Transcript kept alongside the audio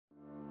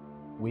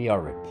We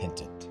are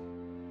repentant.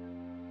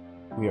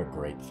 We are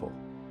grateful.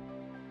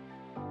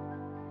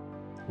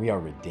 We are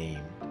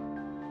redeemed.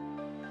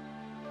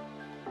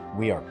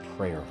 We are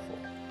prayerful.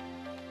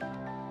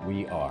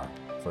 We are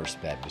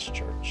First Baptist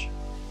Church.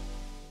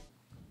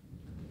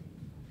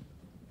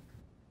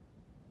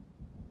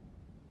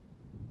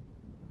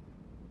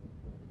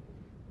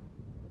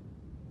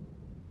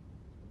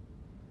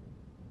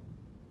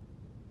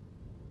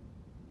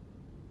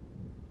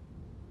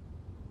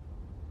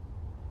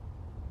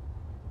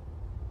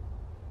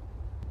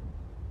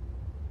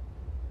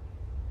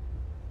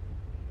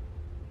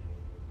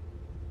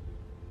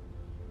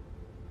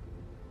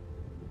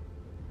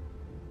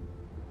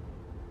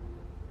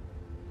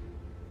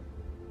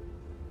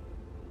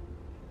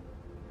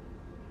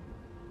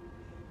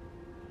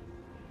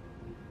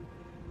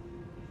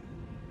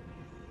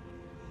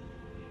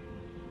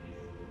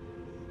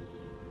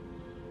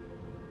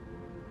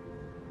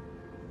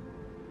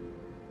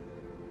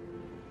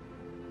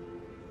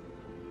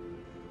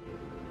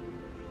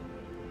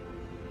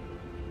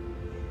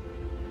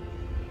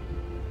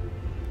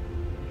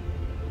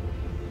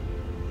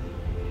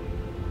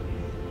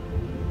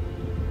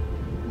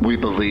 We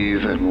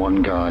believe in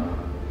one God,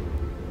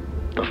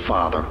 the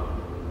Father,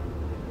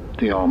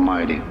 the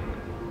Almighty,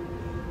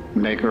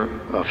 maker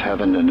of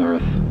heaven and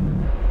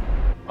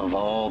earth, of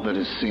all that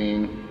is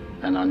seen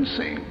and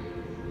unseen.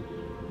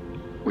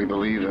 We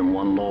believe in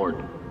one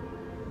Lord,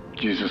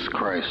 Jesus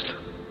Christ,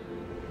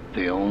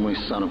 the only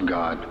Son of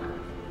God,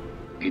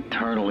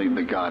 eternally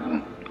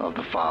begotten of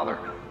the Father,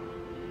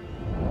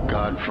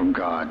 God from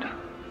God,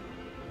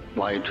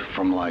 light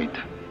from light,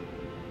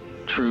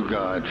 true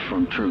God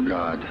from true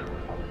God,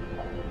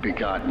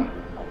 begotten,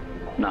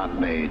 not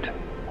made,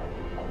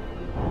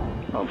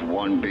 of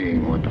one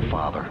being with the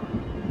Father.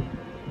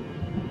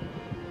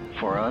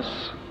 For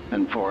us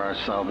and for our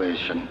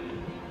salvation,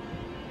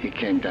 he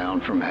came down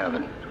from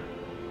heaven.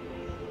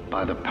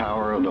 By the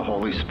power of the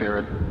Holy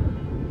Spirit,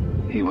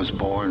 he was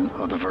born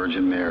of the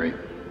Virgin Mary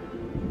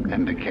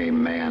and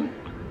became man.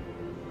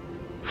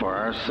 For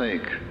our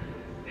sake,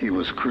 he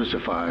was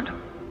crucified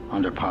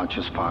under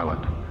Pontius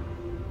Pilate.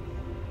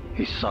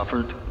 He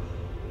suffered,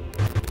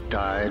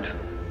 died,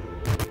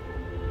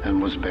 and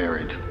was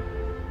buried.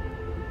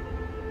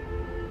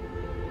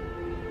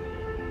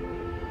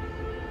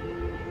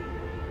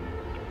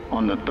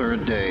 On the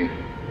third day,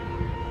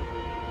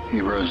 he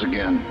rose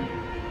again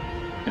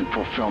in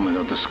fulfillment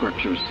of the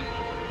Scriptures.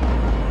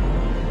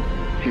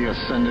 He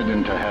ascended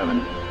into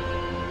heaven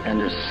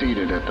and is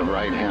seated at the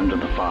right hand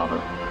of the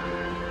Father.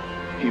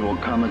 He will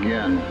come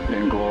again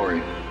in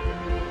glory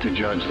to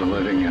judge the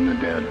living and the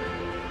dead,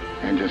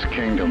 and his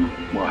kingdom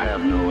will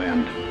have no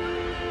end.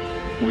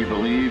 We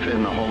believe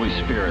in the Holy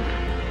Spirit,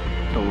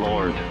 the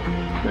Lord,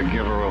 the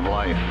giver of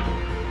life,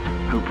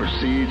 who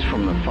proceeds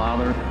from the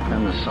Father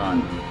and the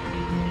Son,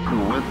 who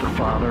with the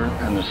Father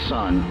and the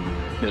Son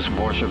is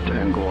worshipped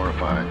and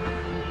glorified,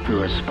 who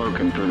has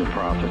spoken through the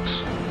prophets.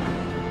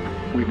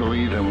 We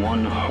believe in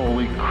one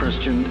holy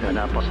Christian and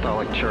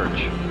apostolic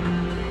church.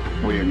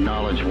 We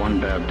acknowledge one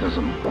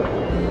baptism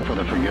for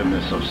the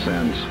forgiveness of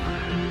sins,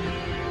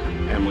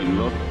 and we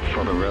look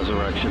for the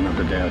resurrection of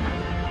the dead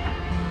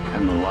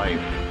and the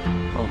life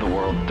of the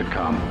world to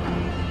come.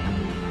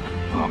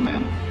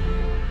 Amen.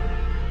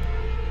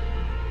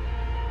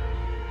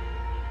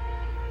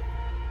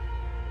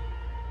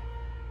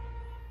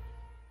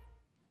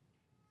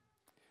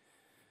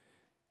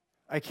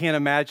 I can't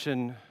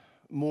imagine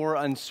more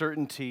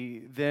uncertainty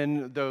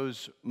than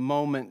those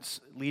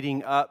moments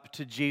leading up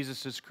to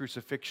Jesus'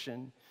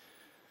 crucifixion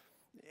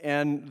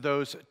and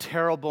those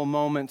terrible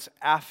moments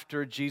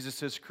after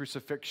Jesus'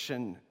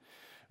 crucifixion,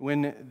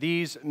 when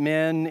these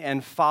men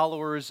and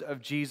followers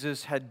of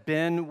Jesus had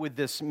been with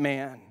this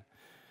man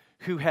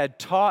who had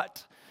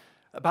taught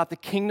about the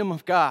kingdom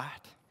of God.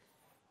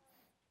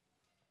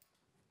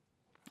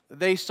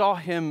 They saw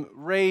him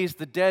raise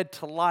the dead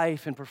to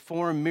life and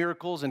perform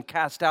miracles and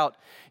cast out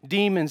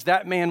demons.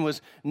 That man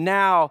was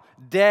now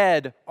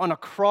dead on a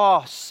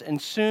cross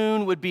and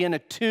soon would be in a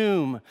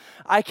tomb.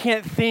 I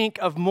can't think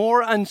of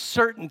more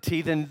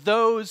uncertainty than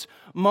those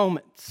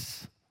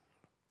moments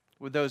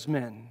with those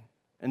men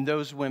and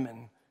those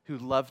women who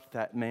loved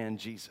that man,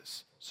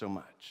 Jesus, so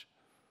much.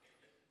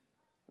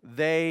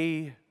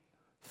 They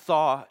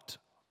thought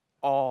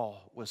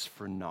all was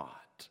for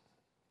naught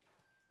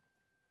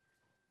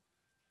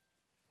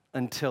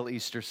until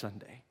Easter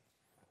Sunday.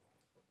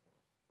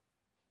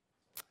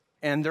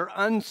 And their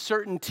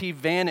uncertainty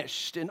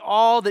vanished in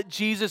all that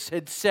Jesus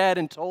had said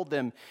and told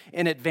them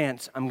in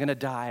advance. I'm going to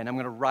die and I'm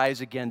going to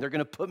rise again. They're going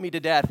to put me to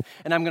death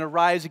and I'm going to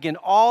rise again.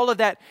 All of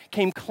that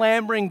came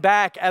clambering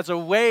back as a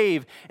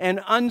wave, and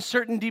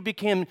uncertainty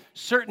became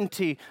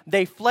certainty.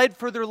 They fled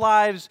for their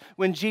lives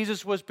when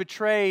Jesus was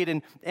betrayed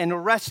and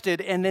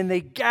arrested, and then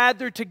they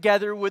gathered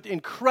together with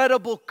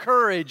incredible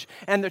courage,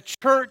 and the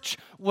church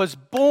was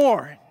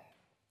born.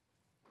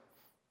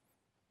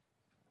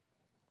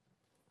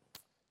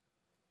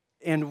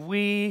 And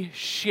we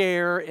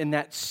share in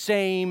that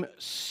same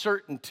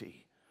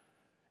certainty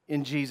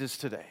in Jesus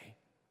today.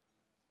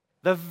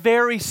 The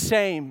very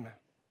same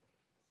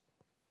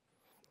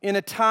in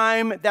a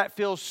time that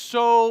feels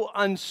so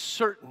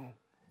uncertain,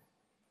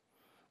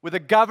 with the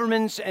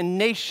governments and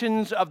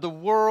nations of the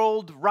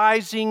world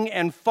rising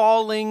and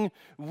falling,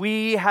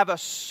 we have a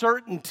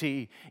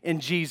certainty in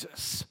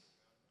Jesus.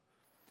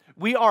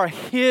 We are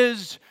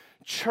His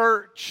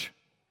church,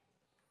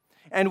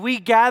 and we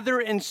gather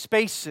in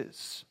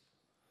spaces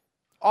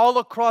all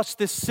across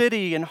the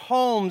city and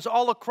homes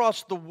all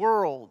across the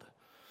world,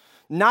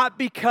 not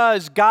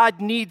because God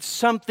needs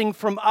something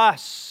from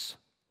us,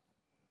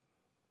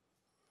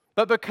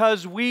 but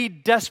because we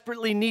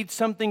desperately need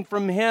something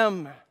from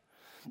Him.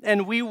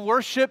 And we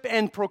worship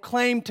and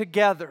proclaim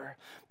together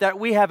that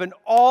we have an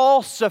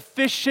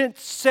all-sufficient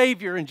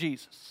Savior in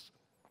Jesus.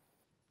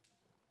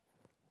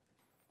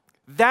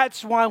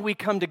 That's why we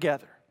come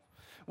together.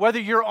 Whether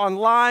you're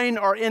online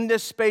or in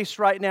this space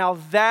right now,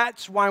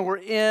 that's why we're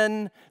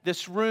in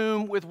this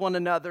room with one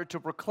another, to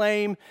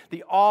proclaim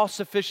the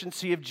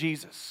all-sufficiency of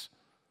Jesus,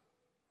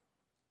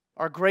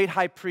 our great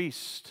high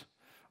priest,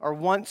 our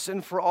once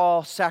and for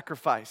all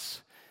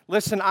sacrifice.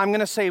 Listen, I'm going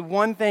to say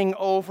one thing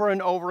over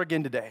and over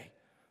again today.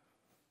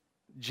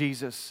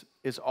 Jesus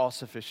is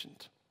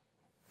all-sufficient.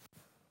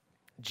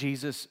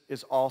 Jesus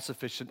is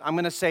all-sufficient. I'm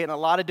going to say it in a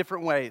lot of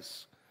different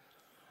ways.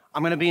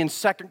 I'm going to be in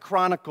 2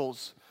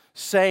 Chronicles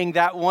saying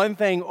that one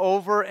thing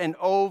over and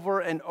over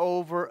and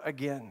over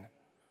again,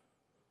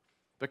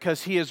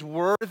 because He is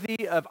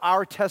worthy of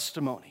our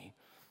testimony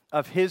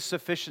of His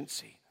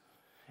sufficiency.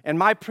 And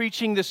my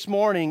preaching this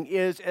morning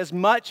is as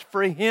much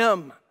for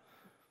Him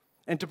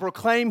and to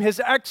proclaim His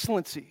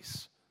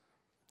excellencies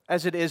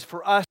as it is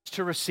for us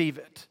to receive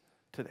it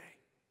today.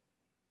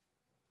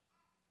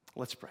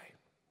 Let's pray.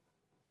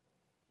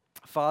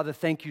 Father,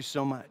 thank You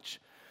so much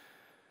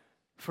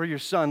for Your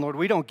Son. Lord,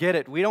 we don't get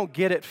it. We don't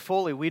get it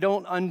fully. We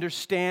don't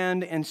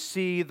understand and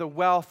see the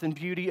wealth and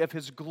beauty of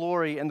His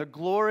glory and the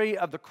glory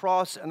of the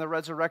cross and the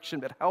resurrection,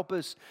 but help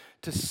us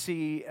to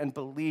see and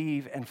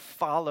believe and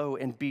follow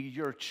and be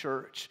Your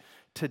church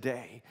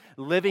today,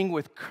 living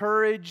with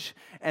courage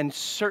and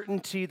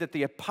certainty that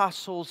the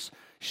apostles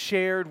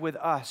shared with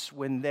us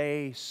when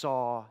they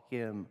saw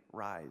Him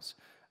rise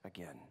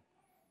again.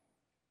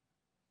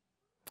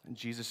 In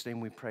Jesus'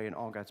 name we pray, and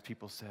all God's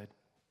people said,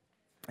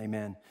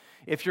 amen.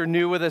 If you're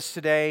new with us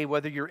today,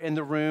 whether you're in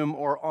the room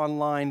or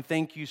online,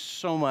 thank you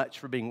so much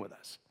for being with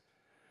us.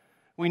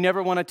 We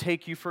never want to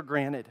take you for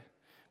granted,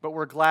 but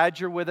we're glad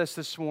you're with us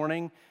this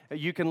morning.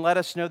 You can let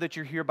us know that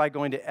you're here by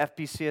going to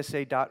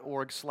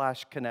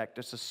fbcsa.org/connect.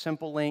 It's a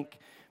simple link.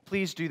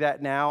 Please do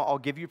that now. I'll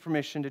give you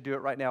permission to do it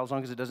right now as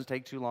long as it doesn't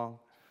take too long.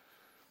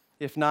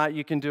 If not,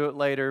 you can do it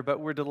later, but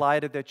we're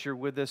delighted that you're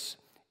with us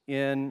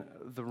in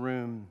the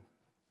room.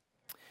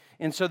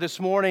 And so this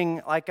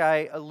morning, like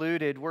I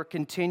alluded, we're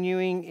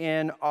continuing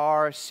in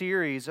our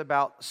series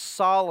about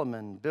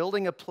Solomon,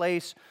 building a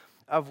place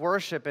of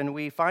worship, and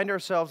we find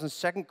ourselves in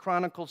 2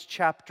 Chronicles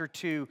chapter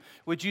 2.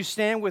 Would you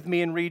stand with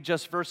me and read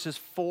just verses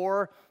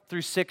 4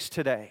 through 6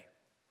 today?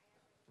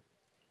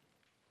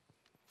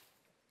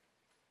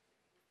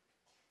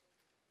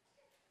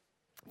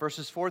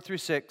 Verses 4 through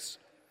 6.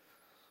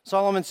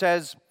 Solomon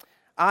says,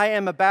 I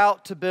am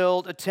about to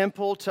build a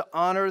temple to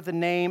honor the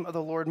name of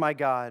the Lord my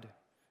God.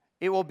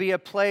 It will be a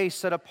place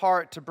set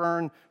apart to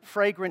burn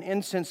fragrant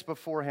incense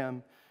before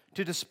Him,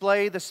 to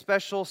display the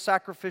special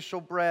sacrificial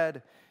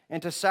bread,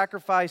 and to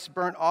sacrifice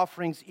burnt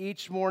offerings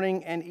each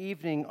morning and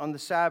evening on the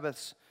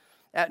Sabbaths,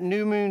 at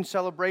new moon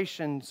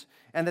celebrations,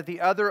 and at the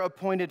other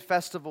appointed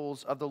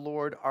festivals of the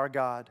Lord our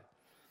God.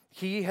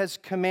 He has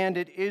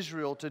commanded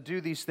Israel to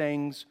do these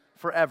things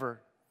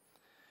forever.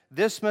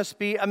 This must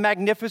be a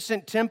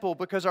magnificent temple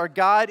because our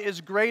God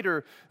is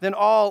greater than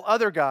all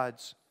other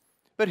gods.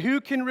 But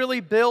who can really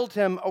build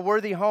Him a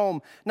worthy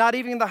home? Not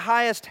even the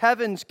highest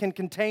heavens can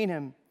contain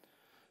Him.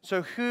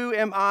 So who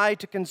am I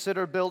to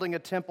consider building a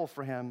temple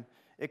for Him,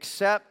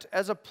 except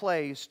as a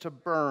place to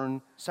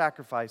burn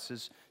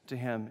sacrifices to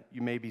Him?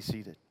 You may be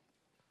seated.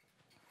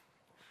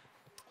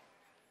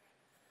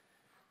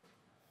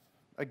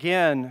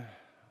 Again,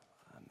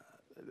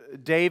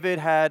 David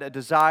had a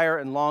desire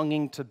and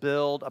longing to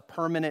build a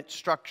permanent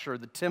structure,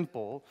 the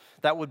temple,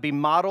 that would be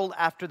modeled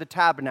after the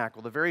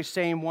tabernacle, the very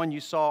same one you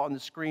saw on the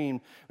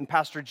screen when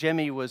Pastor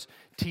Jimmy was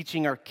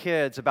teaching our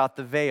kids about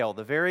the veil,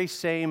 the very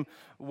same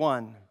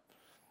one.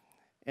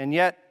 And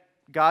yet,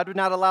 God would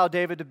not allow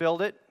David to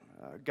build it.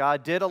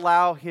 God did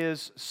allow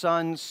his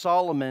son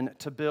Solomon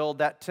to build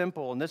that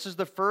temple. And this is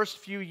the first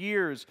few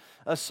years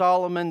of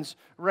Solomon's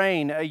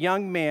reign. A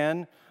young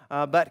man,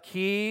 but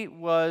he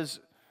was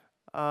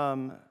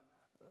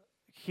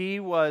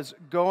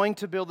going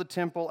to build the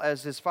temple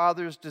as his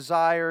fathers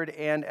desired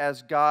and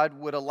as God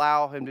would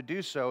allow him to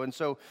do so. And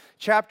so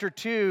chapter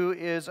 2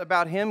 is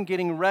about him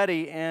getting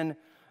ready and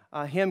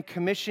him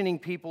commissioning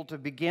people to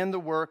begin the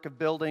work of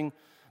building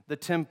the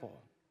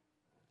temple.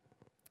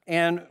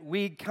 And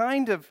we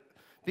kind of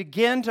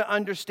begin to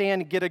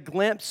understand, get a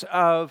glimpse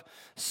of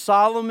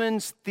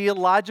Solomon's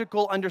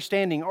theological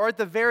understanding, or at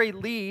the very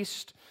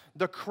least,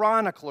 the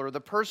chronicler,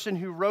 the person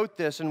who wrote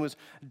this and was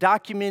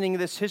documenting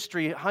this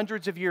history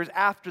hundreds of years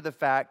after the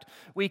fact,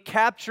 we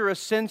capture a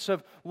sense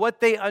of what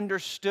they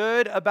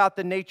understood about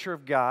the nature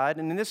of God,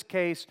 and in this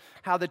case,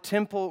 how the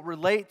temple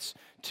relates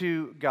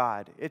to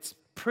God. It's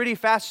pretty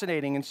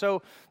fascinating. And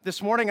so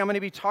this morning I'm going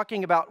to be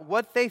talking about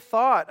what they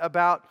thought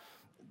about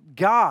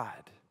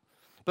God.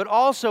 But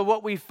also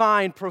what we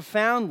find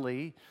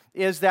profoundly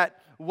is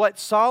that what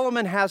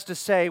Solomon has to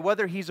say,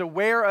 whether he's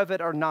aware of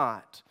it or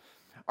not,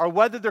 or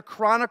whether the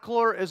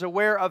chronicler is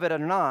aware of it or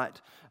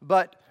not,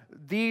 but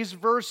these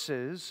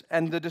verses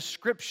and the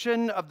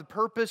description of the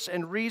purpose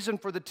and reason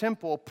for the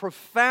temple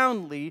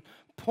profoundly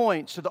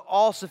points to the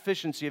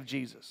all-sufficiency of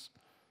Jesus.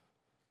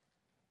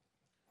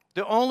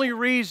 The only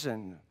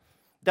reason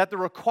that the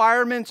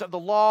requirements of the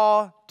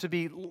law to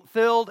be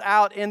filled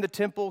out in the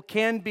temple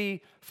can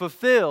be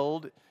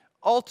fulfilled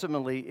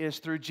ultimately is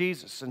through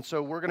Jesus. And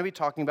so we're going to be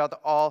talking about the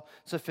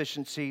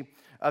all-sufficiency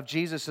of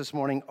Jesus this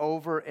morning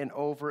over and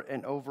over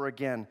and over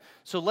again.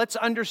 So let's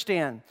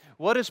understand,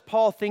 what does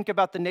Paul think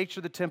about the nature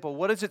of the temple?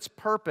 What is its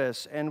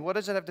purpose? And what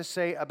does it have to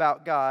say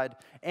about God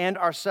and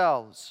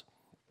ourselves?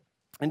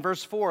 In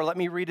verse 4, let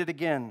me read it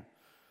again.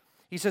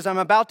 He says, I'm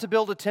about to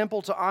build a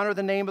temple to honor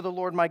the name of the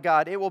Lord my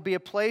God. It will be a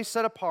place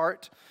set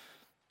apart.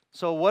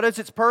 So what is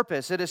its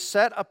purpose? It is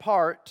set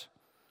apart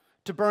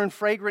to burn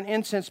fragrant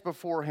incense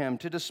before him,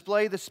 to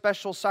display the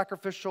special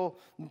sacrificial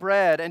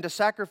bread, and to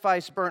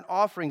sacrifice burnt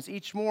offerings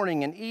each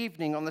morning and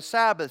evening on the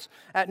Sabbaths,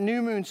 at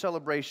new moon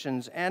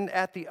celebrations, and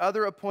at the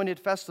other appointed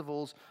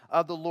festivals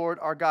of the Lord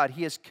our God.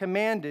 He has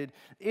commanded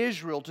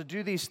Israel to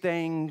do these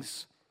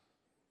things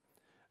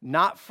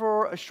not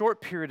for a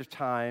short period of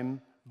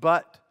time,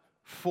 but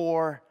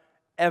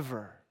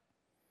forever.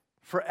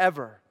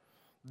 Forever.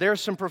 There are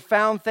some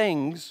profound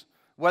things,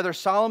 whether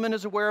Solomon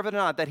is aware of it or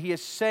not, that he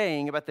is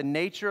saying about the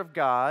nature of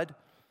God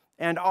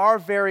and our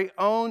very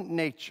own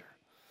nature.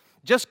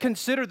 Just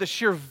consider the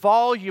sheer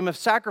volume of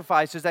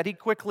sacrifices that he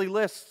quickly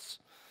lists.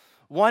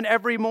 One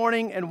every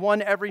morning and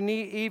one every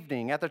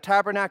evening at the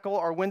tabernacle,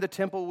 or when the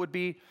temple would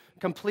be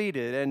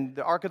completed and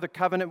the Ark of the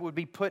Covenant would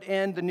be put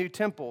in the new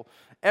temple.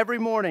 Every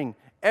morning,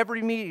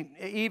 every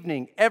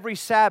evening, every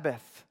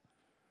Sabbath,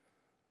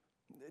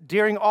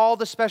 during all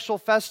the special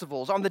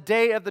festivals, on the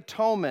Day of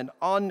Atonement,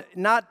 on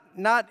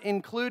not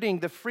including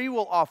the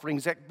freewill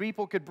offerings that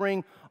people could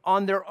bring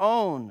on their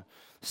own.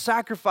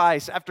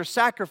 Sacrifice after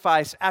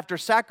sacrifice after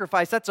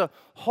sacrifice. That's a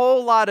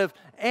whole lot of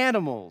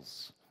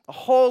animals, a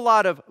whole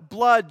lot of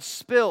blood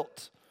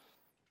spilt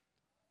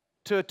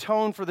to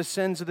atone for the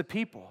sins of the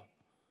people.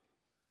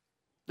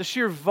 The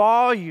sheer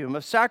volume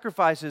of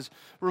sacrifices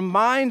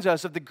reminds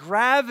us of the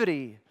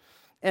gravity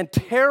and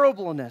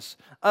terribleness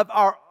of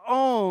our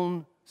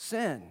own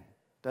sin,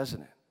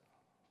 doesn't it?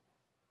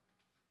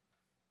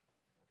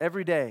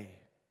 Every day,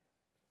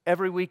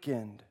 every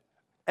weekend,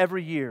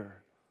 every year,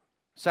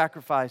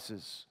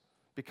 sacrifices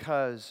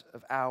because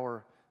of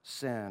our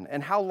sin.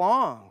 And how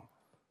long?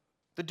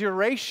 The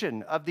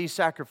duration of these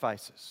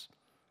sacrifices.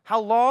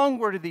 How long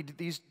were they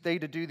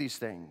to do these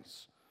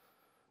things?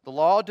 The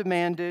law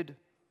demanded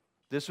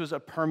this was a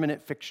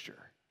permanent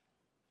fixture.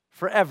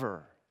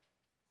 Forever.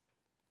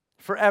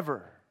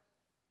 Forever.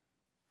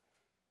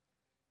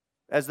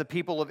 As the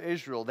people of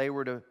Israel, they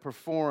were to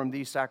perform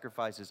these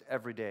sacrifices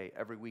every day,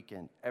 every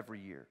weekend, every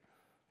year,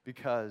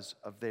 because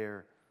of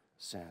their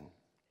sin.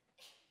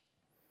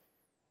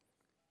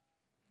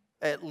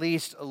 At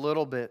least a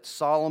little bit,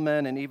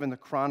 Solomon and even the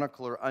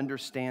chronicler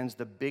understands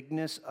the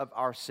bigness of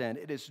our sin.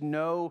 It is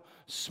no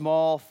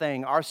small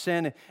thing. Our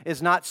sin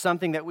is not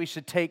something that we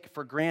should take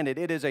for granted.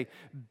 It is a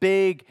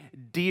big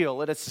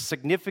deal. It is a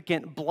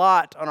significant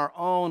blot on our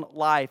own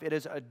life. It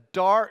is a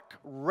dark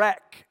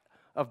wreck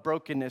of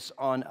brokenness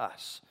on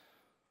us.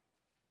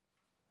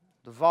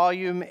 The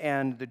volume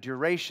and the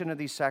duration of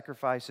these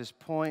sacrifices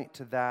point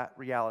to that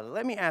reality.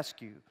 Let me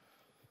ask you,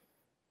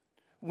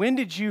 when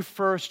did you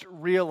first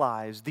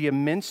realize the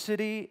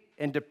immensity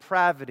and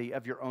depravity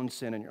of your own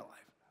sin in your life?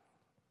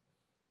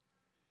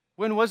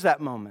 When was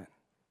that moment?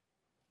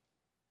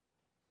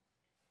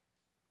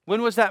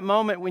 When was that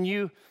moment when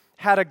you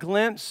had a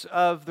glimpse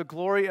of the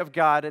glory of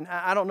God? And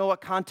I don't know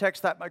what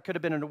context that could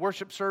have been, in a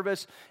worship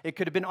service. It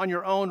could have been on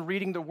your own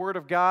reading the Word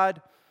of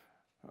God.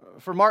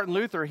 For Martin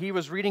Luther, he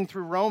was reading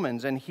through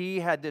Romans, and he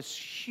had this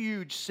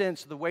huge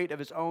sense of the weight of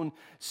his own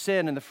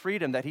sin and the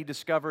freedom that he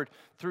discovered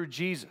through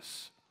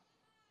Jesus.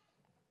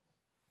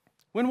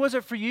 When was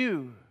it for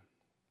you?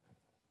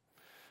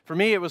 For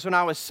me, it was when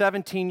I was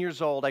 17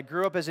 years old. I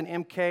grew up as an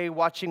MK,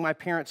 watching my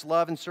parents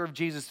love and serve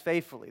Jesus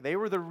faithfully. They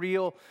were the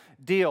real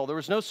deal. There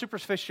was no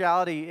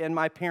superficiality in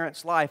my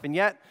parents' life. And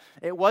yet,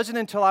 it wasn't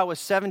until I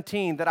was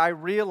 17 that I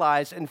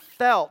realized and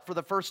felt for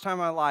the first time in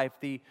my life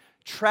the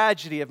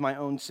tragedy of my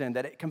own sin,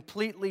 that it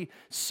completely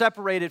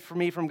separated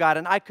me from God,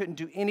 and I couldn't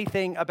do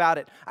anything about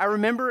it. I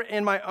remember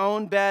in my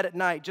own bed at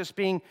night just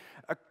being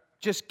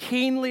just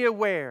keenly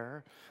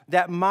aware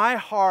that my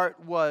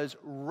heart was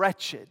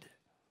wretched,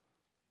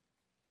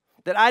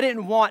 that I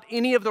didn't want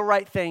any of the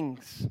right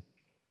things.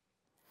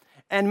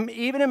 And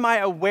even in my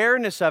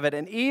awareness of it,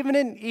 and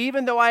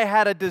even though I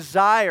had a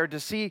desire to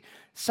see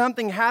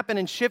something happen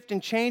and shift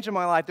and change in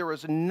my life, there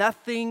was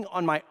nothing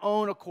on my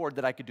own accord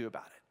that I could do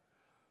about it.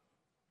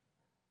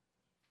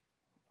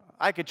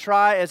 I could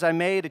try as I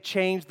may to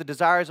change the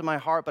desires of my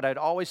heart, but I'd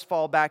always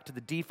fall back to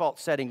the default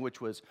setting,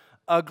 which was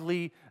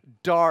ugly,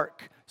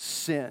 dark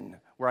sin,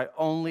 where I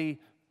only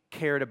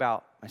cared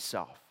about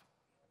myself.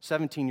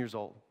 17 years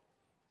old.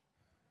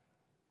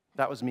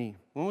 That was me.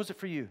 When was it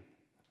for you?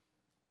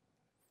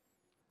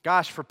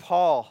 Gosh, for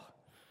Paul,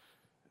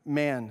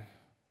 man,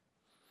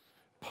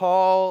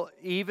 Paul,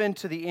 even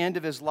to the end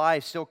of his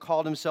life, still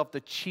called himself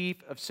the chief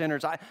of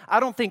sinners. I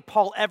don't think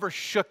Paul ever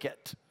shook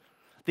it,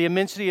 the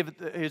immensity of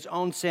his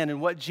own sin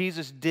and what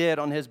Jesus did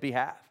on his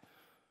behalf.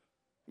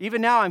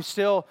 Even now, I'm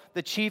still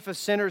the chief of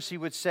sinners, he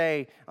would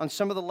say on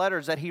some of the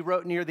letters that he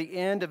wrote near the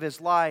end of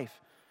his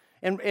life.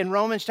 In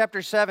Romans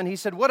chapter 7, he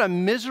said, what a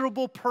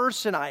miserable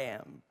person I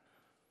am.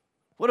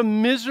 What a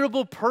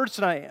miserable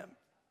person I am.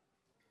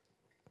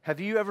 Have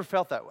you ever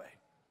felt that way?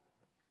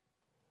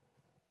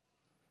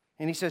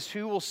 And he says,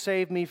 who will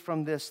save me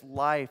from this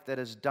life that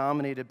is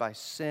dominated by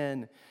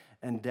sin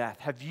and death?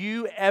 Have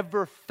you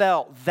ever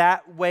felt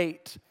that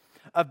weight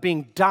of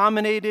being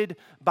dominated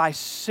by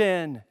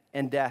sin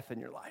and death in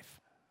your life?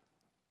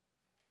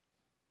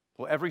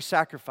 Well, every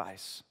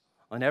sacrifice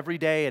on every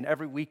day and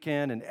every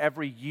weekend and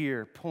every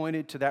year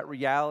pointed to that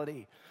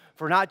reality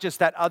for not just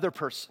that other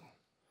person,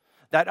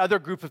 that other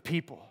group of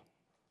people,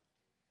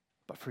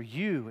 but for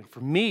you and for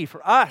me,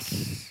 for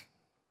us.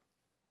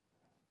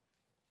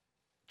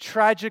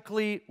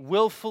 Tragically,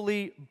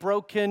 willfully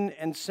broken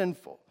and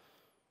sinful.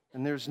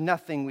 And there's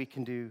nothing we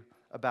can do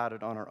about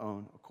it on our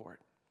own accord.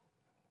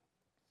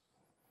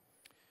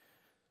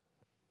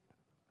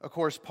 Of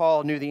course,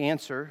 Paul knew the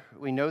answer.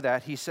 We know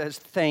that. He says,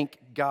 thank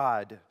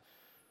God.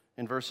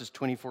 In verses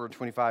 24 and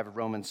 25 of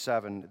Romans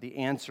 7, the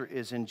answer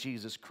is in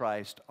Jesus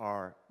Christ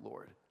our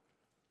Lord.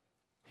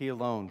 He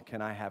alone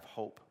can I have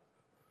hope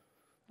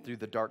through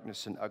the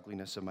darkness and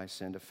ugliness of my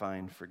sin to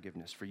find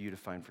forgiveness, for you to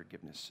find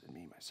forgiveness in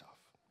me, myself.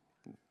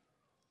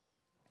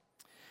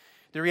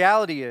 The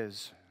reality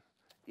is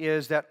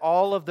that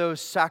all of those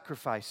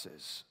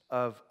sacrifices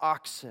of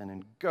oxen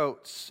and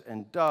goats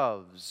and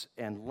doves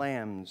and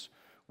lambs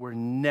were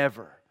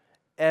never,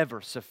 ever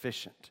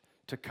sufficient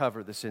to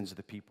cover the sins of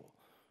the people.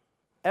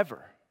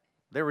 Ever.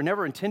 They were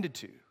never intended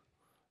to.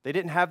 They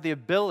didn't have the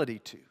ability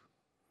to.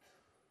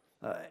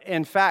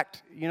 In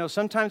fact,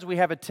 sometimes we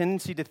have a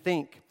tendency to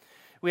think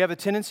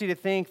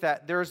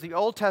that there's the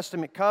Old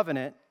Testament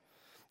covenant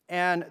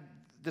and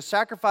the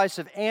sacrifice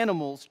of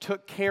animals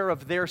took care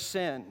of their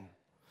sin.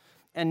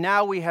 And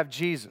now we have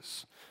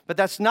Jesus. But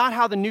that's not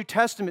how the New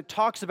Testament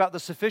talks about the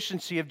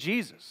sufficiency of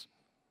Jesus.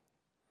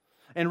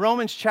 In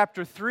Romans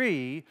chapter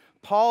 3,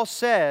 Paul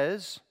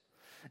says,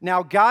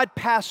 now God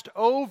passed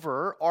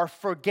over or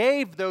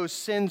forgave those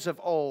sins of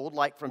old,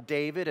 like from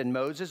David and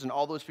Moses and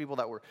all those people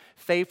that were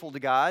faithful to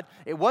God.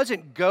 It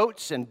wasn't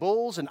goats and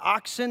bulls and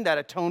oxen that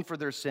atoned for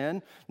their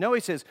sin. No, he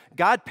says,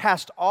 God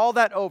passed all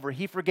that over.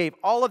 He forgave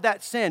all of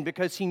that sin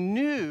because he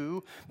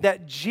knew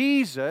that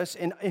Jesus,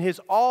 in his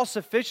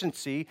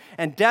all-sufficiency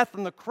and death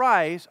on the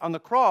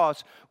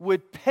cross,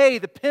 would pay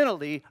the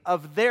penalty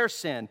of their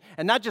sin.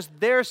 And not just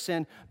their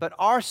sin, but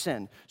our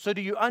sin. So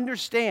do you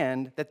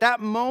understand that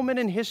that moment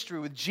in history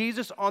with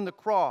Jesus on the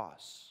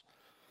cross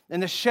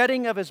and the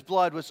shedding of his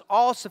blood was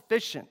all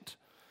sufficient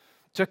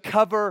to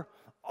cover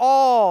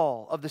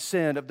all of the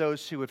sin of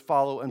those who would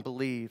follow and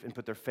believe and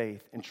put their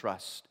faith and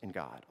trust in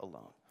God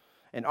alone.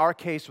 In our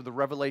case, with the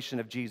revelation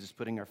of Jesus,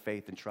 putting our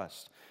faith and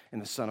trust in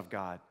the Son of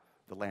God,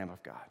 the Lamb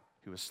of God,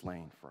 who was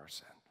slain for our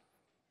sin.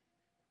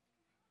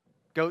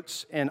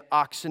 Goats and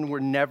oxen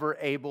were never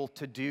able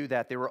to do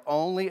that. They were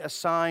only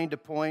assigned to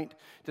point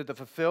to the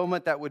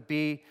fulfillment that would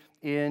be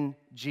in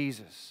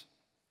Jesus.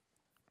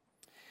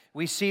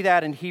 We see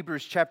that in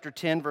Hebrews chapter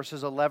 10,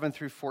 verses 11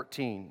 through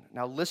 14.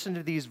 Now listen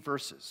to these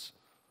verses.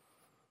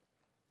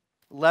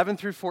 11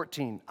 through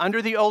 14.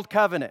 Under the old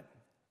covenant,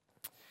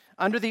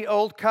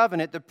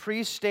 the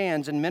priest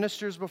stands and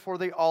ministers before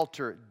the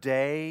altar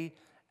day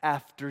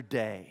after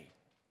day,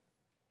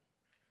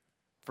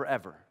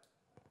 forever,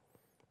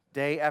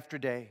 day after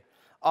day,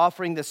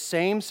 offering the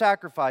same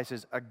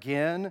sacrifices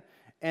again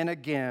and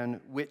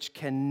again, which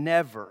can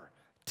never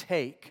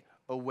take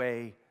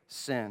away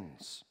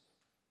sins.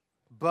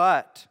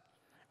 But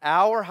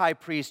our high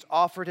priest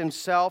offered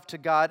himself to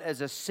God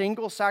as a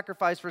single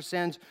sacrifice for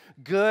sins,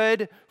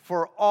 good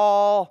for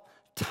all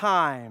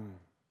time.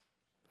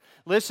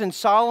 Listen,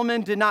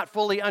 Solomon did not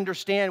fully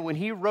understand when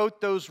he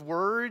wrote those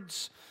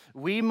words,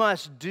 we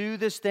must do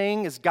this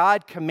thing as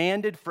God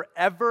commanded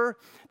forever,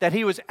 that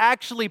he was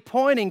actually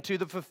pointing to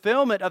the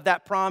fulfillment of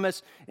that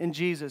promise in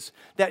Jesus,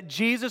 that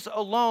Jesus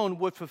alone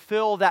would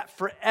fulfill that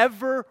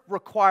forever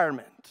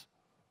requirement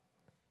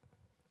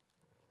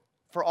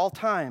for all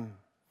time.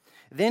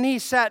 Then he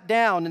sat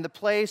down in the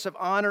place of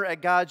honor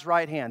at God's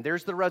right hand.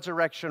 There's the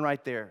resurrection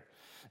right there.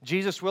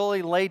 Jesus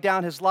willingly laid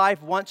down his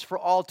life once for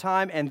all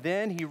time, and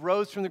then he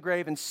rose from the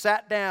grave and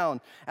sat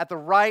down at the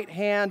right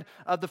hand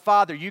of the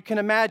Father. You can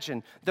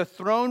imagine the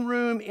throne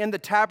room in the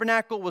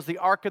tabernacle was the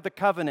Ark of the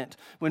Covenant.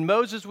 When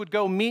Moses would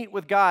go meet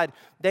with God,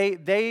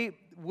 they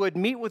would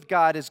meet with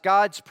God as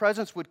God's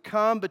presence would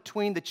come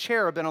between the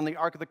cherubim on the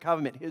Ark of the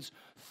Covenant, his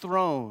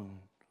throne.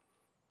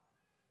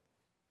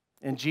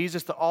 And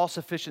Jesus, the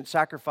all-sufficient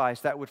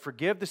sacrifice that would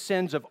forgive the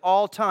sins of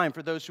all time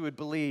for those who would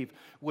believe,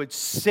 would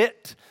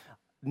sit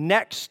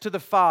next to the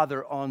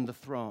Father on the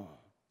throne.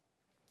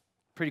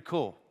 Pretty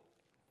cool.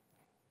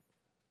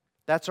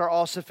 That's our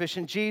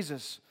all-sufficient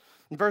Jesus.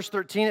 In verse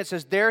 13 it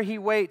says, there he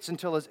waits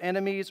until his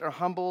enemies are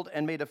humbled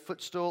and made a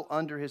footstool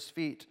under his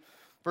feet.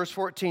 Verse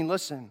 14,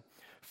 listen.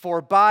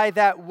 For by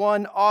that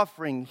one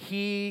offering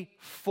he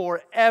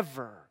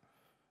forever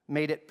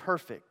made it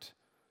perfect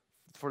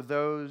for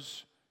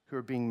those who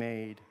are being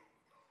made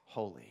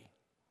holy.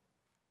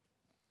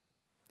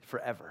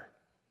 Forever.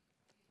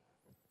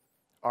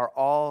 Our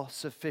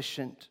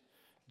all-sufficient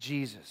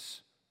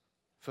Jesus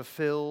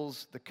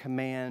fulfills the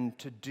command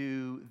to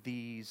do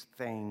these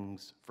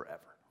things forever.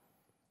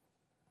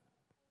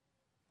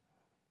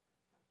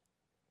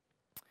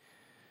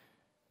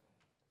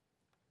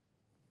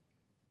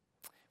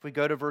 If we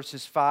go to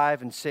verses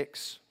 5 and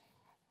 6,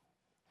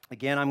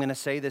 again, I'm going to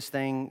say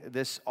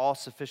this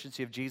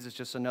all-sufficiency of Jesus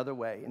just another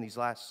way in these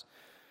last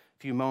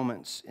few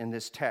moments in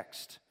this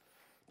text.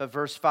 But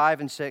verse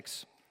 5 and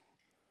 6,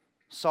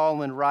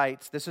 Solomon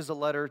writes, this is a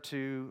letter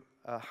to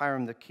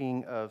Hiram, the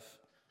king of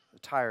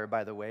Tyre,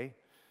 by the way.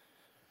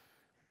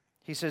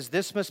 He says,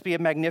 this must be a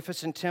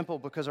magnificent temple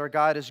because our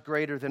God is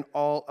greater than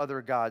all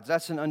other gods.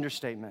 That's an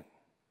understatement.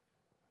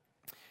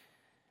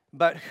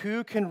 But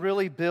who can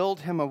really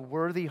build him a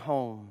worthy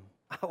home?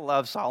 I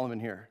love Solomon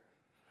here.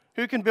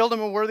 Who can build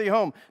him a worthy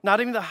home? Not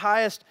even the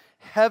highest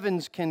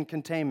heavens can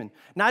contain him.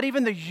 Not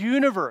even the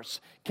universe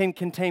can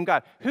contain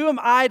God. Who am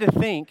I to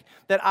think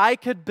that I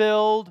could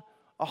build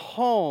a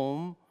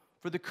home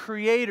for the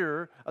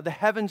creator of the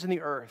heavens and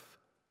the earth?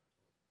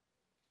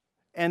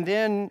 And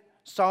then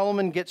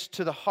Solomon gets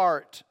to the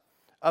heart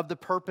of the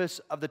purpose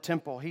of the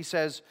temple. He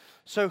says,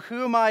 so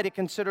who am I to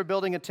consider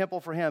building a temple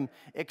for him,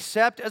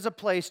 except as a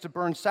place to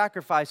burn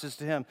sacrifices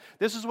to him?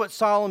 This is what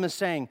Solomon is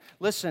saying.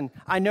 Listen,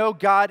 I know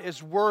God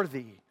is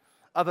worthy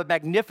of a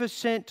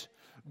magnificent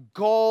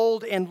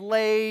gold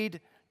inlaid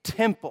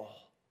temple.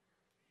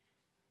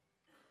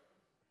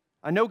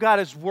 I know God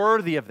is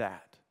worthy of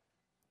that.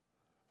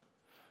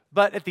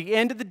 But at the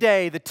end of the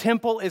day, the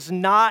temple is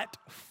not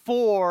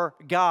for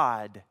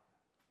God,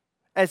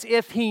 as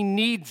if he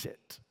needs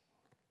it.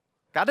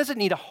 God doesn't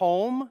need a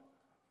home.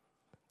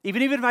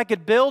 Even if I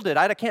could build it,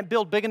 I can't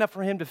build big enough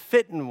for him to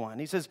fit in one.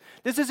 He says,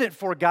 this isn't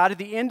for God. At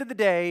the end of the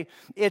day,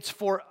 it's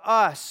for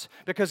us,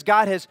 because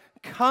God has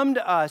come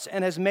to us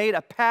and has made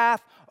a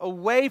path, a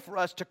way for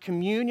us to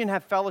communion,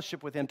 have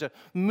fellowship with him, to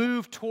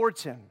move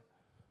towards him.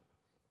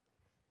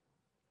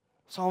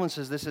 Solomon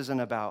says this isn't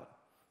about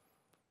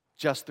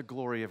just the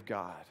glory of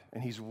God,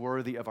 and he's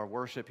worthy of our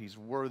worship. He's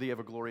worthy of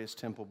a glorious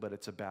temple, but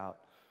it's about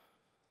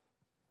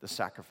the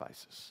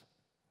sacrifices,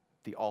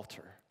 the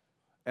altar,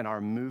 and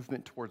our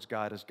movement towards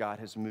God as God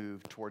has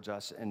moved towards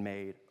us and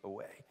made a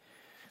way.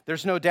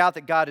 There's no doubt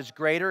that God is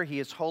greater. He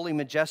is holy,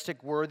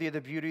 majestic, worthy of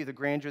the beauty, the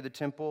grandeur of the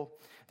temple,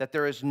 that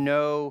there is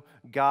no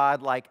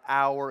God like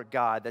our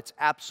God. That's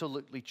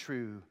absolutely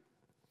true.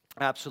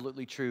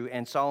 Absolutely true.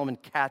 And Solomon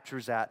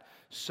captures that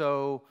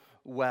so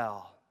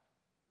well.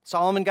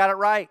 Solomon got it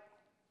right.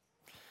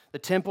 The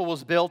temple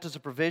was built as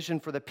a provision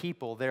for the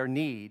people, their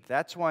need.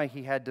 That's why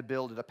he had to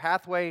build it, a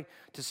pathway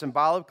to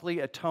symbolically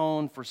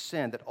atone for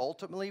sin that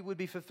ultimately would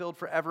be fulfilled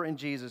forever in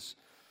Jesus,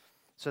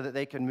 so that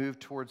they can move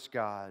towards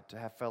God, to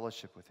have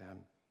fellowship with him.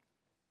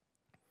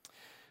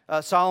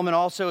 Solomon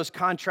also is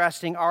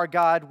contrasting our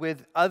God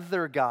with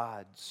other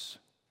gods.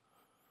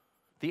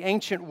 The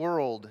ancient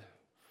world,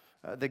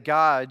 the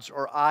gods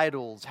or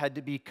idols had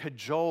to be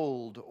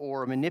cajoled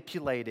or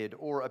manipulated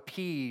or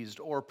appeased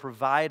or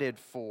provided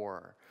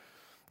for.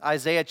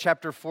 Isaiah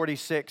chapter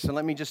 46, and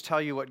let me just tell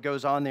you what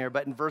goes on there,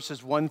 but in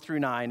verses 1 through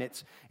 9,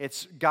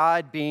 it's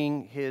God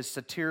being his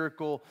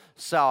satirical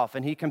self,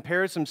 and he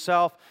compares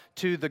himself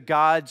to the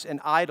gods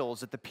and idols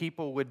that the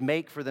people would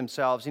make for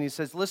themselves, and he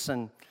says,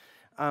 listen,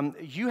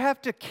 you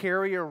have to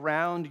carry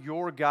around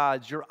your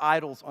gods, your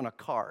idols, on a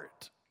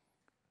cart,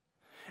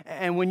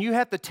 and when you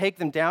have to take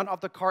them down off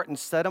the cart and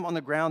set them on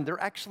the ground,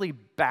 they're actually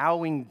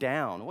bowing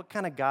down. What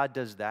kind of God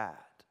does that?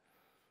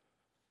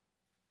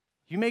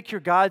 You make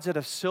your gods out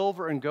of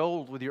silver and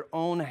gold with your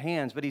own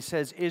hands. But he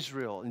says,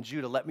 Israel and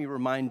Judah, let me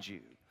remind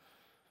you,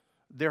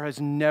 there has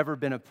never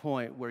been a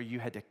point where you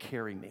had to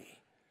carry me.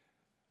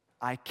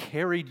 I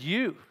carried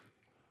you.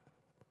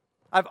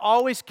 I've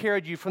always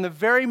carried you. From the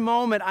very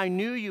moment I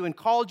knew you and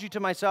called you to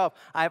myself,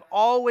 I've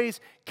always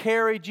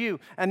carried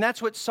you. And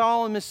that's what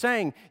Solomon is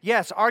saying.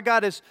 Yes, our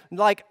God is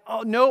like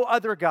no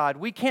other God.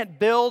 We can't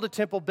build a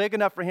temple big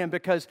enough for him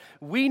because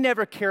we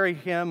never carry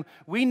him.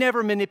 We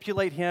never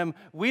manipulate him.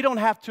 We don't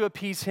have to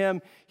appease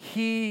him.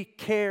 He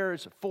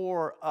cares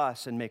for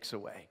us and makes a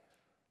way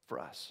for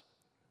us.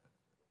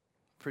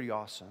 pretty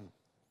awesome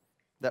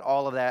that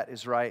all of that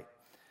is right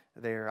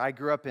there. I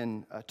grew up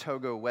in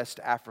Togo, West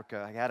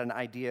Africa. I had an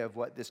idea of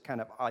what this kind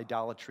of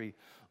idolatry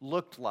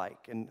looked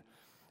like. And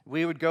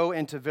we would go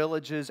into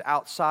villages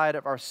outside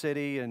of our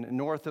city and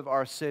north of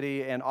our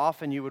city, and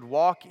often you would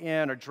walk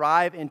in or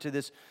drive into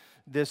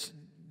this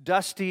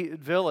dusty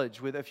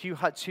village with a few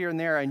huts here and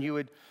there,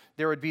 and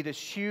there would be this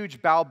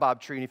huge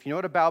baobab tree. And if you know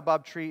what a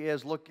baobab tree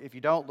is, if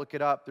you don't, look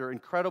it up. They're an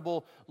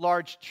incredible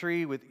large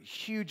tree with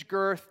huge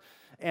girth.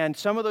 And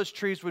some of those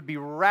trees would be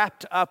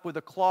wrapped up with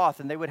a cloth,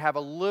 and they would have a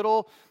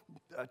little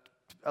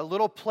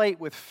plate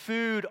with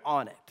food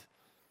on it,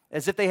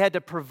 as if they had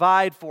to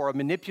provide for or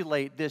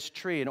manipulate this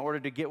tree in order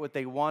to get what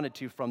they wanted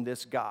to from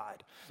this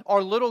god.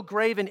 Or little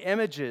graven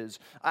images,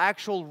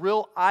 actual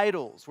real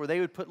idols, where they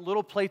would put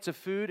little plates of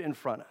food in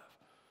front of.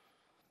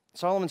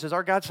 Solomon says,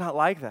 our God's not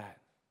like that.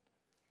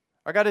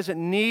 Our God doesn't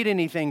need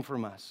anything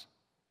from us.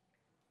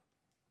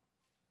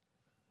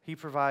 He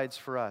provides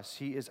for us.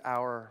 He is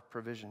our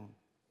provision.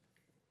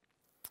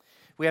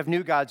 We have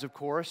new gods, of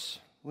course.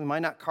 We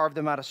might not carve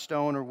them out of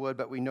stone or wood,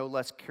 but we no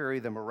less carry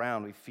them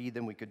around. We feed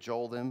them, we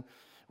cajole them.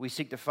 We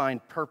seek to find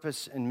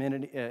purpose and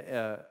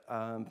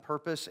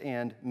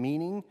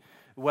meaning,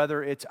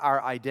 whether it's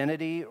our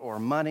identity or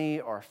money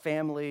or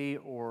family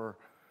or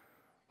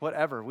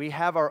whatever. We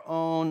have our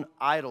own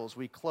idols.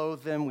 We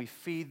clothe them, we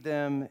feed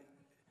them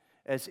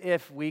as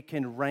if we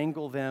can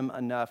wrangle them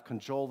enough,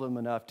 cajole them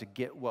enough to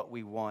get what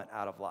we want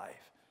out of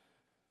life.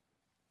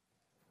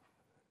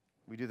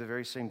 We do the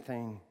very same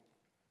thing.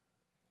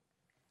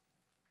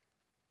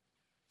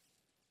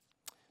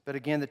 But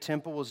again, the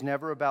temple was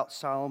never about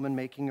Solomon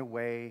making a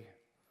way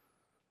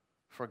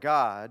for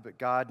God, but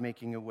God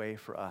making a way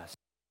for us.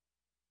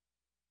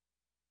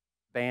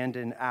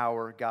 Abandon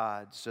our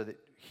God so that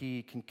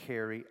He can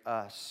carry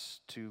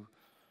us to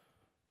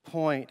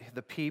point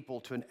the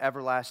people to an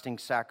everlasting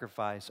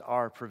sacrifice,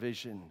 our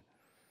provision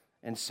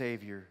and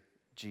Savior,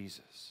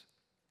 Jesus.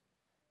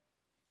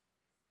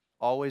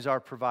 Always our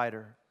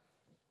provider.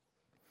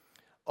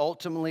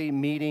 Ultimately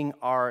meeting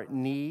our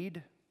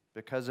need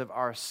because of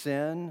our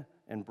sin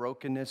and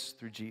brokenness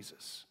through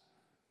Jesus,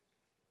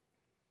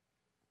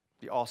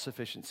 the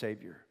all-sufficient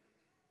Savior.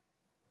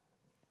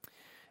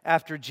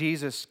 After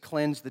Jesus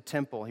cleansed the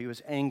temple, He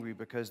was angry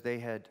because they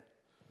had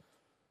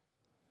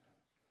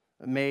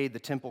made the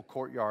temple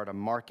courtyard a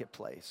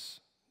marketplace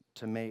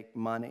to make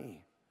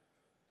money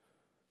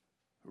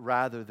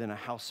rather than a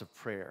house of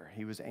prayer.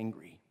 He was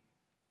angry.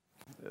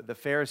 The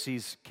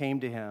Pharisees came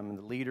to Him, and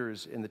the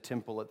leaders in the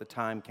temple at the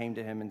time came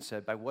to Him and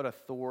said, by what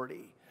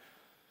authority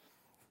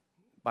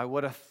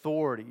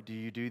do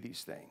you do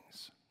these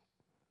things?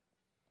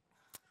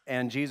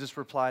 And Jesus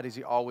replied, as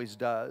He always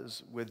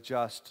does, with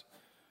just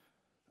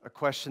a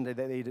question that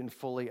they didn't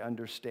fully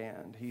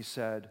understand. He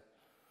said,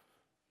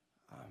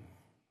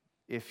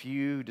 if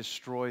you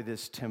destroy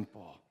this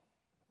temple,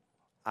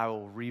 I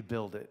will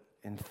rebuild it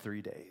in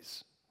 3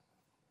 days.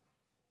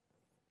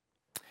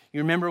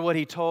 You remember what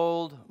He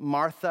told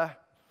Martha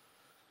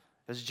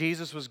as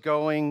Jesus was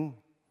going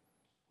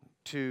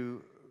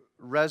to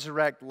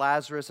resurrect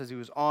Lazarus? As He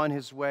was on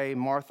His way,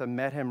 Martha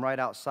met Him right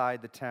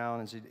outside the town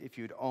and said, if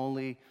you'd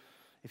only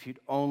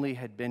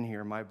had been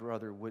here, my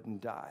brother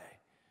wouldn't die.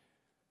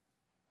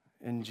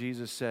 And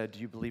Jesus said, do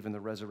you believe in the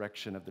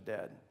resurrection of the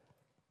dead?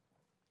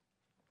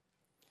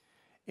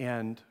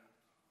 And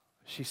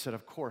she said,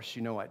 of course,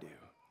 you know I do.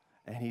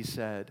 And He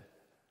said,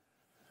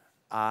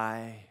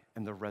 I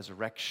am the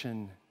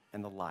resurrection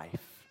and the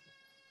life.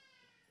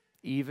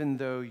 Even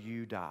though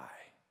you die,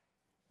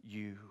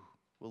 you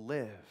will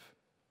live.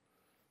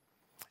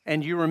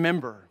 And you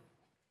remember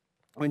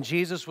when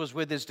Jesus was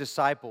with His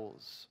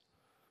disciples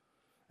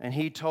and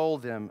He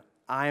told them,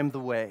 I am the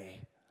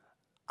way,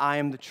 I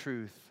am the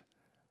truth,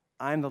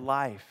 I am the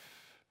life.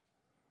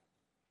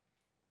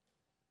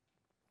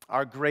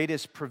 Our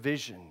greatest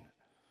provision,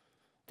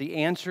 the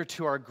answer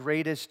to our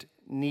greatest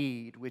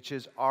need, which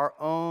is our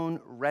own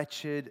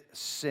wretched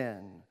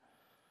sin,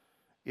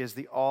 is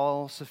the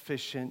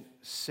all-sufficient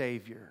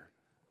Savior,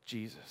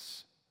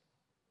 Jesus.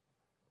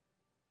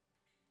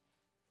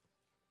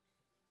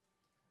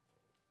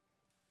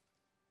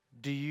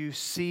 Do you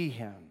see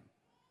Him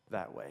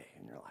that way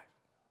in your life?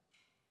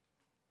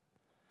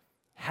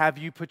 Have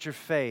you put your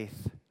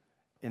faith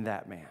in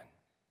that man,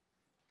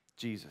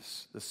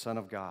 Jesus, the Son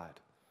of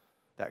God,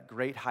 that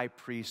great high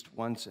priest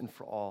once and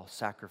for all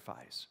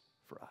sacrifice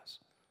for us?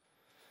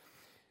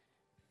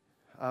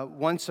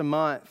 Once a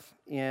month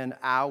in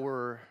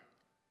our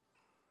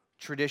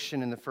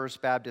tradition in the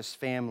First Baptist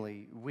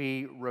family,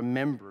 we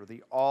remember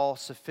the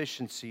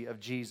all-sufficiency of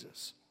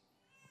Jesus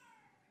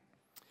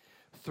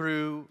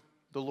through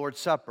the Lord's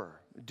Supper,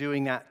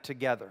 doing that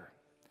together.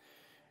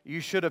 You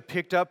should have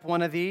picked up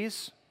one of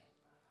these.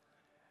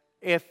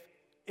 If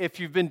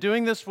you've been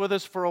doing this with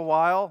us for a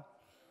while,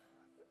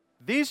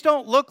 these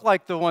don't look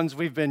like the ones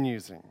we've been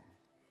using.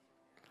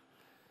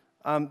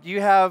 You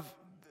have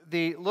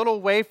the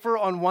little wafer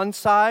on one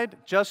side,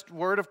 just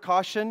word of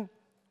caution.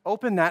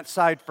 Open that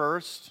side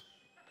first.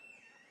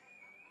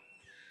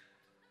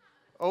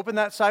 Open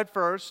that side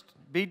first.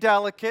 Be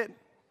delicate.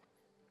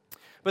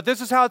 But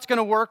this is how it's going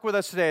to work with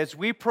us today as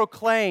we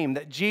proclaim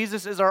that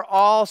Jesus is our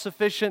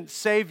all-sufficient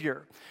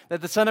Savior,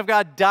 that the Son of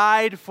God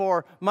died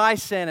for my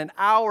sin and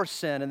our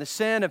sin and the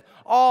sin of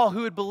all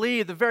who would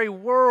believe, the very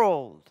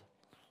world.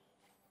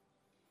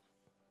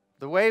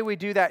 The way we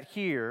do that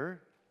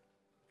here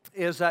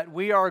is that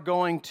we are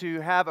going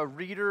to have a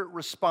reader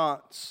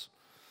response,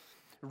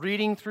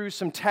 reading through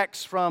some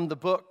texts from the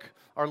book,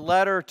 our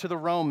letter to the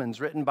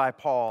Romans written by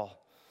Paul,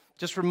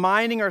 just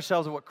reminding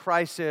ourselves of what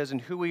Christ is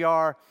and who we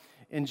are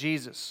in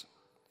Jesus.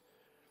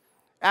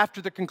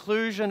 After the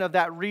conclusion of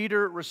that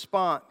reader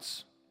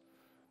response,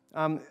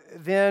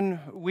 then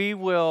we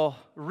will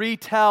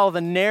retell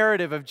the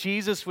narrative of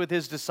Jesus with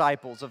his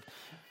disciples, of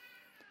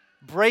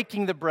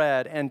breaking the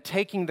bread and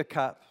taking the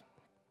cup.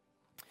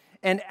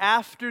 And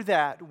after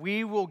that,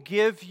 we will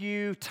give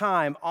you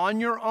time on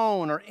your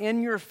own or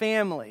in your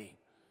family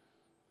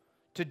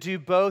to do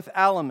both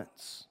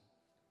elements.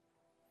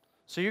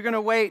 So you're going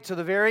to wait till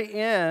the very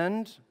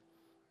end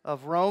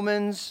of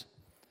Romans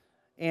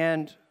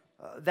and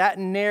that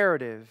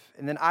narrative,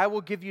 and then I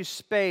will give you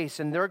space,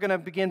 and they're going to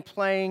begin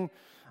playing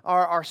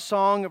our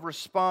song of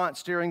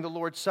response during the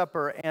Lord's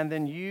Supper, and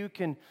then you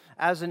can,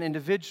 as an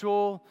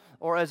individual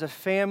or as a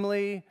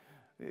family,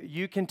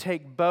 you can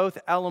take both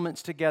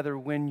elements together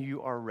when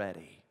you are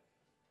ready.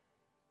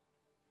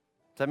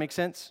 Does that make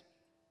sense?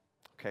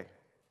 Okay.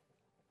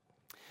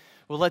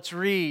 Well, let's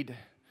read.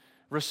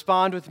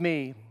 Respond with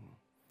me.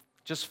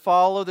 Just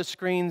follow the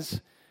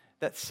screens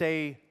that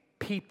say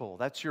people.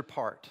 That's your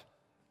part.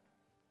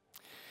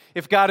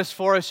 If God is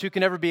for us, who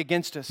can ever be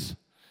against us?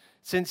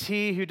 Since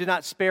he who did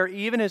not spare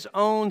even his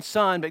own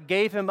son, but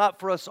gave him up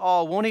for us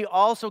all, won't he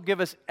also give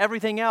us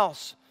everything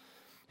else?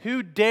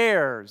 Who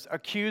dares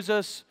accuse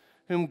us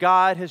whom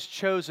God has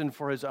chosen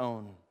for his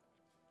own?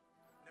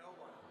 No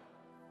one.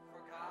 For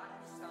God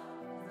himself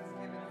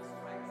has given us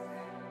right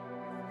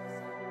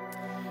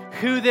standing.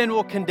 Who then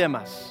will condemn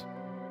us?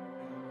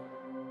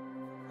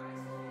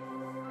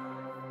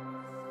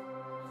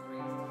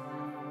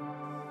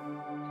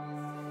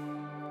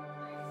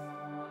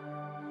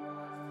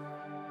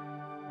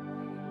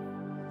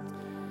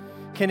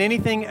 Can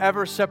anything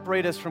ever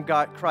separate us from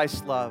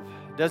Christ's love?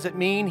 Does it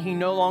mean he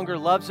no longer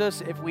loves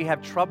us if we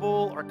have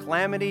trouble or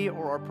calamity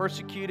or are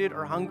persecuted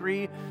or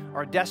hungry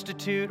or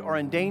destitute or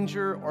in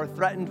danger or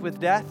threatened with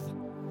death?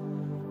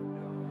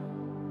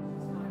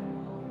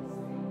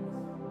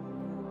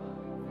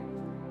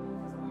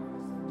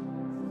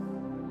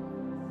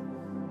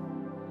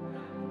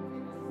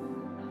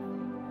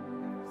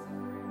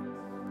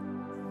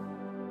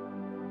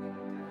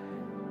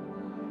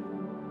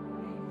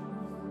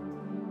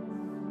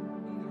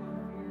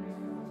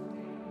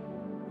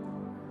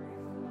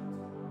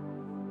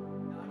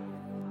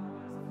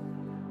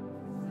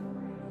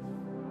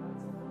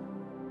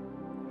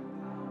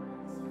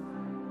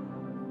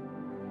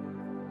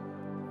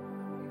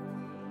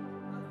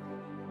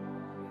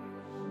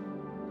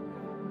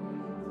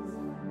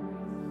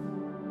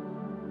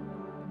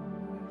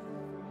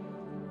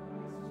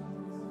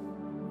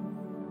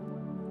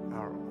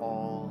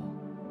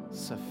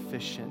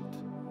 Sufficient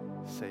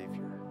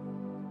Savior.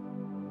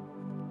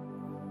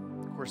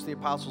 Of course, the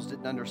apostles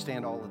didn't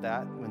understand all of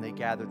that when they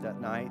gathered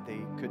that night. They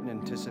couldn't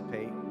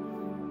anticipate.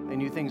 They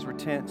knew things were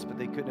tense, but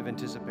they couldn't have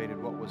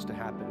anticipated what was to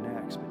happen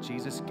next. But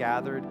Jesus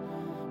gathered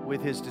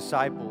with his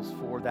disciples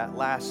for that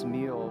last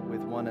meal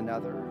with one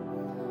another.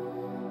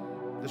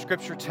 The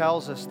scripture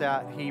tells us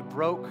that he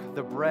broke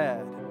the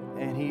bread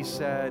and he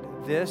said,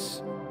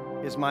 "This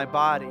is my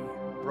body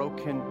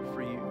broken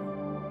for you.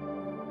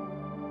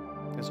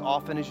 As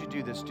often as you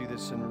do this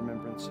in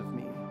remembrance of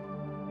me."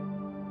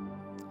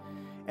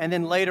 And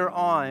then later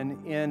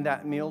on in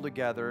that meal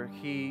together,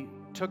 he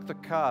took the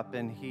cup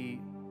and he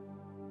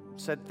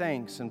said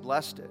thanks and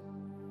blessed it.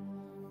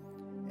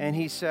 And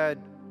he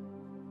said,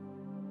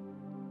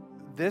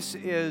 "This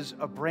is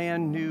a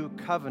brand new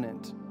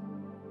covenant.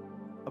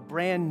 A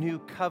brand new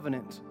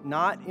covenant,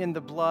 not in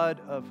the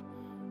blood of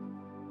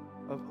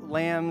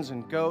lambs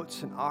and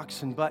goats and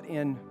oxen, but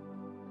in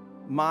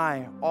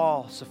my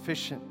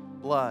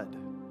all-sufficient blood.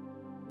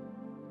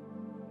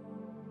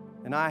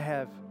 And I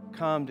have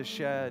come to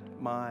shed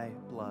my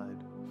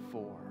blood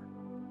for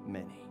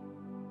many."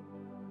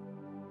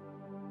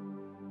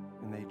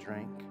 And they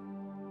drank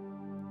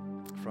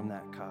from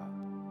that cup.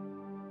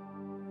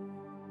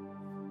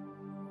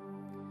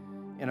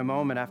 In a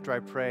moment after I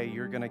pray,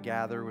 you're going to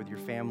gather with your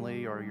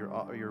family, or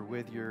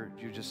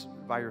you're just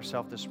by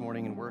yourself this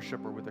morning in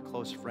worship, or with a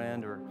close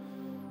friend, or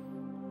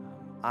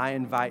I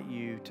invite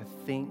you to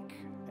think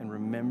and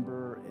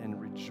remember and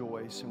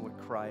rejoice in what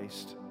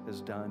Christ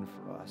has done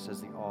for us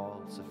as the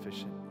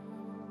all-sufficient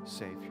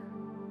Savior.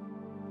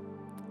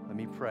 Let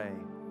me pray,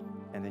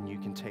 and then you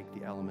can take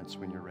the elements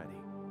when you're ready.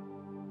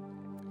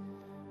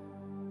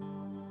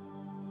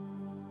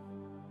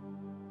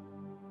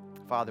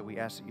 Father, we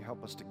ask that you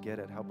help us to get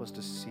it. Help us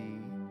to see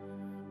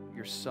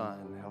your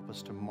Son. Help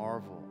us to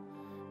marvel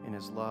in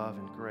his love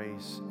and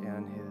grace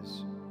and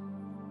his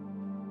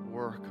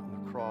work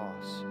on the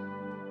cross,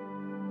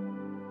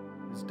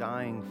 his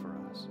dying for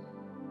us.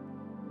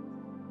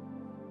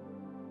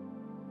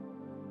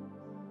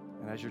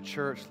 As your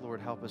church, Lord,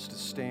 help us to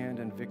stand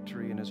in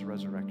victory in his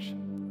resurrection.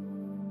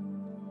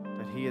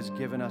 That he has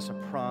given us a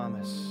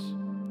promise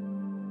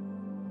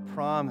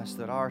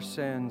that our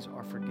sins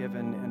are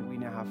forgiven and we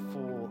now have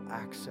full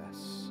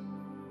access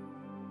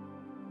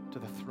to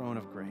the throne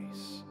of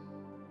grace,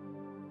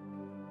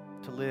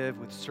 to live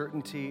with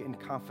certainty and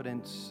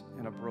confidence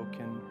in a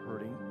broken,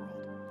 hurting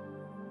world.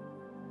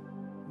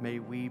 May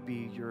we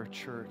be your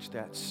church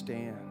that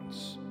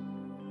stands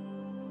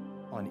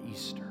on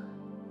Easter.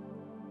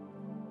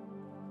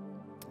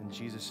 In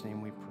Jesus'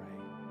 name we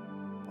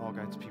pray. All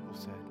God's people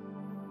said,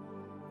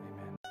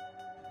 amen.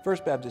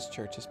 First Baptist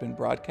Church has been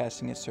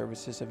broadcasting its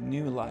services of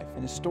new life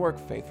and historic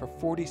faith for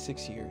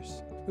 46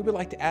 years. We would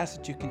like to ask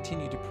that you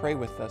continue to pray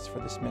with us for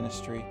this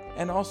ministry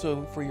and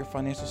also for your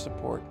financial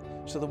support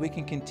so that we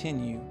can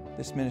continue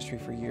this ministry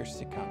for years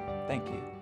to come. Thank you.